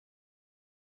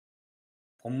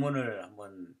본문을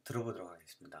한번 들어보도록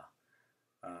하겠습니다.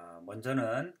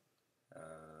 먼저는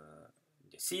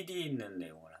이제 CD에 있는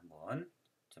내용을 한번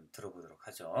좀 들어보도록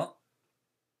하죠.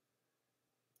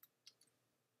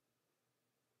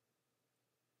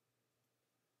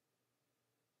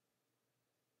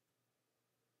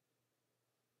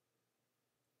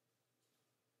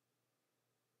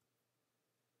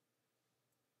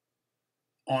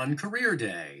 On Career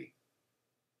Day.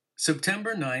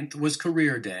 September 9th was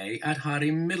Career Day at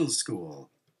Harim Middle School.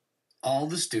 All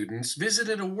the students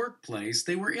visited a workplace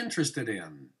they were interested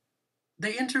in.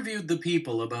 They interviewed the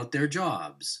people about their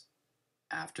jobs.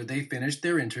 After they finished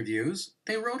their interviews,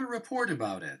 they wrote a report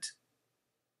about it.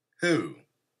 Who?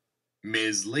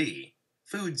 Ms. Lee,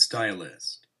 food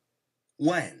stylist.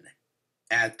 When?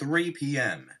 At 3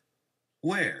 p.m.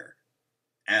 Where?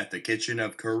 At the kitchen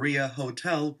of Korea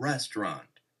Hotel Restaurant.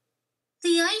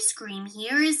 The ice cream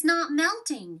here is not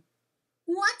melting.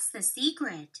 What's the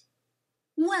secret?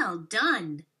 Well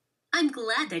done. I'm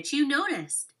glad that you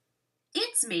noticed.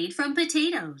 It's made from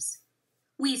potatoes.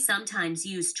 We sometimes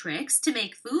use tricks to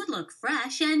make food look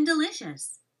fresh and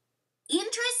delicious.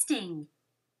 Interesting.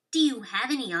 Do you have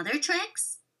any other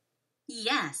tricks?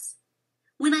 Yes.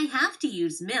 When I have to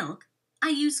use milk, I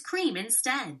use cream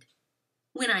instead.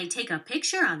 When I take a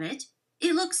picture of it,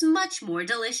 it looks much more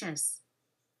delicious.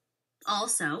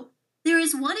 Also, there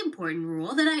is one important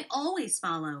rule that I always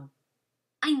follow.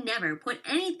 I never put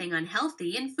anything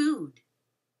unhealthy in food.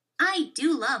 I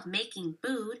do love making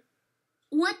food.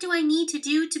 What do I need to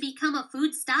do to become a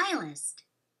food stylist?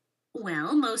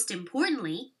 Well, most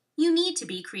importantly, you need to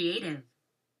be creative.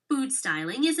 Food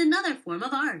styling is another form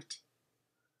of art.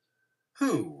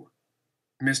 Who?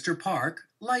 Mr. Park,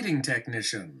 lighting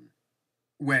technician.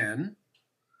 When?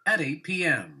 At 8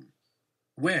 p.m.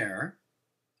 Where?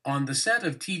 On the set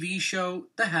of TV show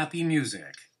The Happy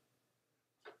Music.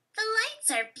 The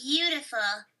lights are beautiful.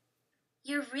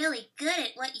 You're really good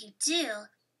at what you do.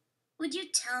 Would you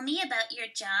tell me about your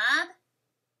job?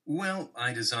 Well,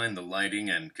 I design the lighting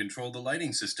and control the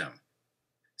lighting system.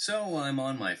 So I'm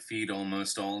on my feet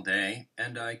almost all day,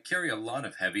 and I carry a lot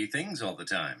of heavy things all the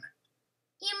time.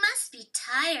 You must be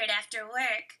tired after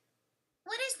work.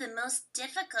 What is the most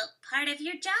difficult part of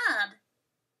your job?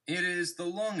 It is the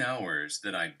long hours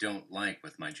that I don't like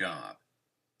with my job.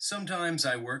 Sometimes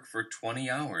I work for 20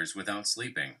 hours without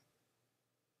sleeping.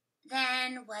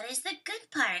 Then what is the good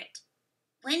part?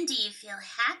 When do you feel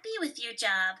happy with your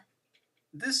job?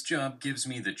 This job gives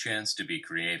me the chance to be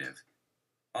creative.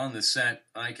 On the set,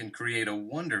 I can create a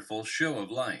wonderful show of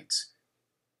lights.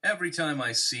 Every time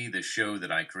I see the show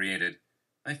that I created,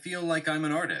 I feel like I'm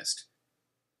an artist.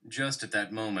 Just at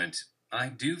that moment, I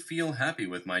do feel happy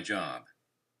with my job.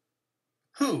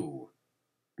 Who?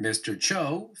 Mr.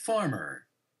 Cho, farmer.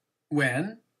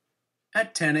 When?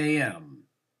 At 10 a.m.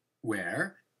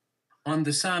 Where? On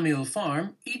the Samuel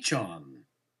farm, Ichon.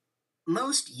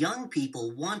 Most young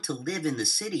people want to live in the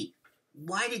city.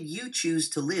 Why did you choose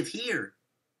to live here?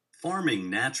 Farming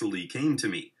naturally came to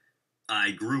me.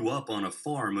 I grew up on a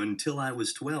farm until I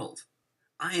was 12.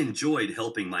 I enjoyed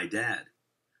helping my dad.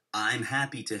 I'm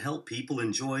happy to help people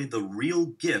enjoy the real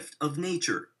gift of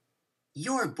nature.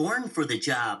 You're born for the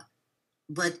job.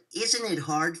 But isn't it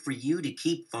hard for you to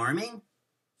keep farming?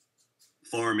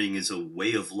 Farming is a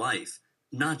way of life,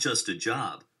 not just a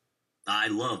job. I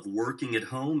love working at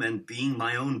home and being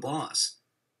my own boss.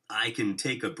 I can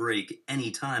take a break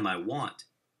anytime I want.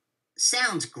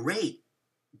 Sounds great.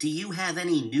 Do you have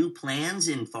any new plans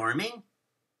in farming?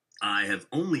 I have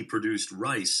only produced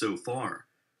rice so far,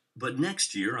 but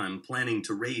next year I'm planning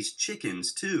to raise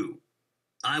chickens too.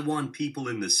 I want people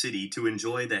in the city to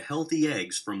enjoy the healthy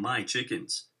eggs from my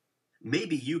chickens.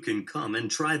 Maybe you can come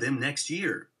and try them next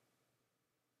year.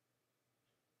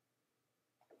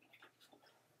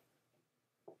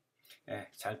 네,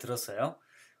 잘 들었어요.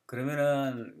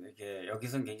 그러면은 이게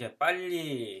여기서는 굉장히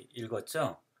빨리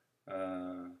읽었죠.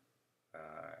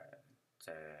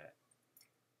 이제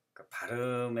그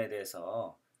발음에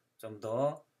대해서 좀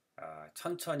더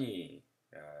천천히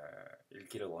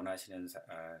읽기를 원하시는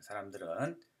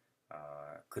사람들은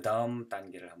그 다음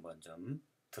단계를 한번 좀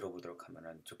들어보도록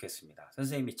하면 좋겠습니다.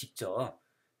 선생님이 직접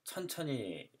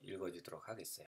천천히 읽어주도록 하겠어요.